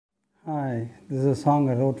Hi, this is a song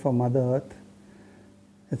I wrote for Mother Earth.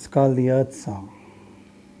 It's called the Earth Song.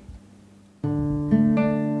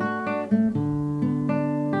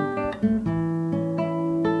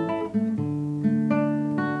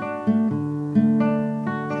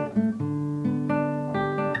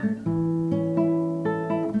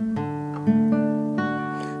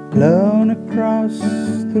 Blown across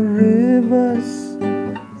the rivers,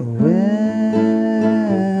 the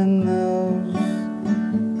wind knows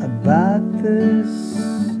about this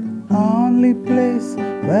only place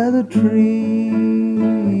where the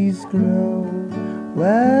trees grow,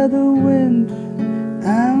 where the wind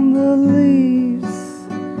and the leaves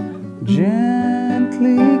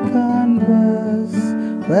gently converse,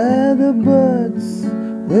 where the birds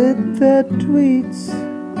with their tweets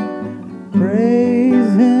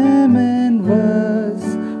praise him in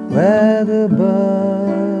verse, where the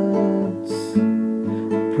birds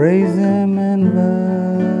praise him in verse.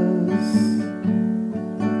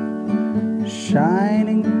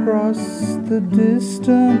 Shining across the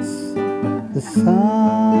distance, the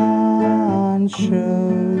sun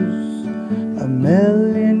shows a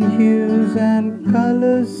million hues and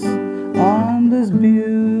colors on this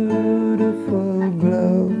beautiful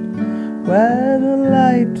globe, where the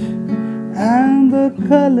light and the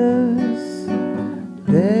colors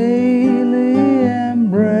daily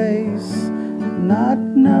embrace, not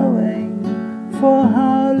knowing for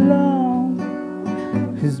how long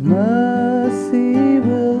His mercy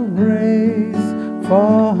will grace,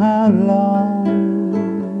 for how long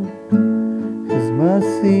His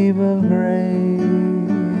mercy will grace.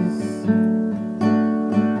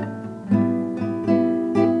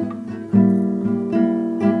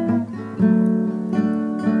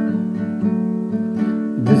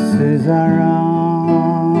 This is our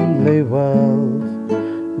only world,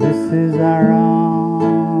 this is our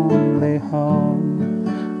only home.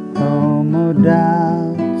 No more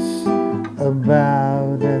doubts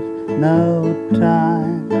about it, no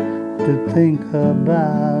time to think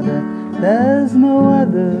about it. There's no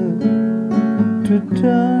other to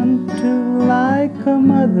turn to like a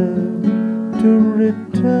mother, to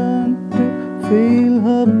return to feel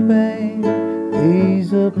her pain,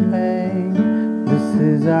 ease her pain. This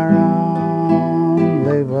is our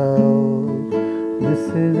only world, this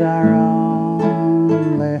is our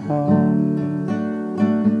only home.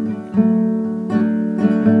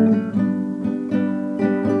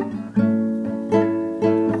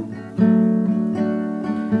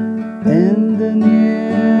 In the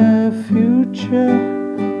near future,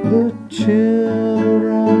 the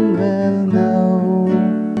children will know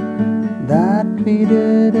that we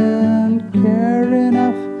didn't care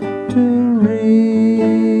enough to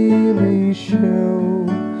really show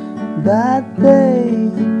that they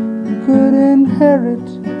could inherit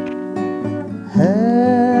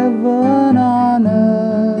heaven on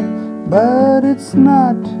earth. But it's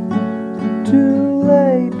not too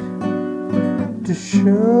late to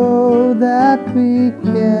show that we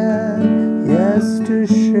care, yes, to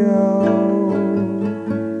show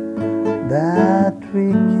that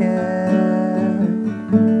we care.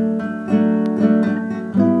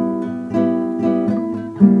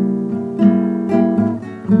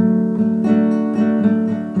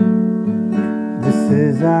 This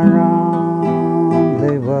is our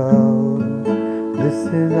only world, this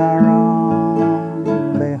is our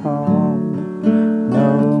only home.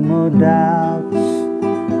 No more doubts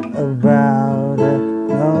about it,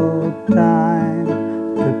 no time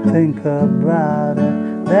to think about it.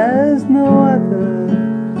 There's no other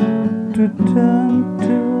to turn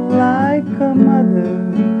to like a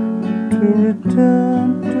mother, to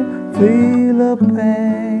return to feel her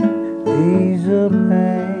pain, ease her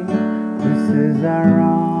pain. This is our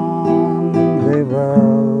only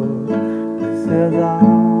world, this is our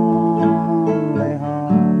only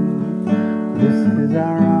home. This is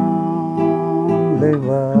our only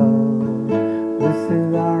world, this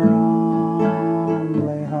is our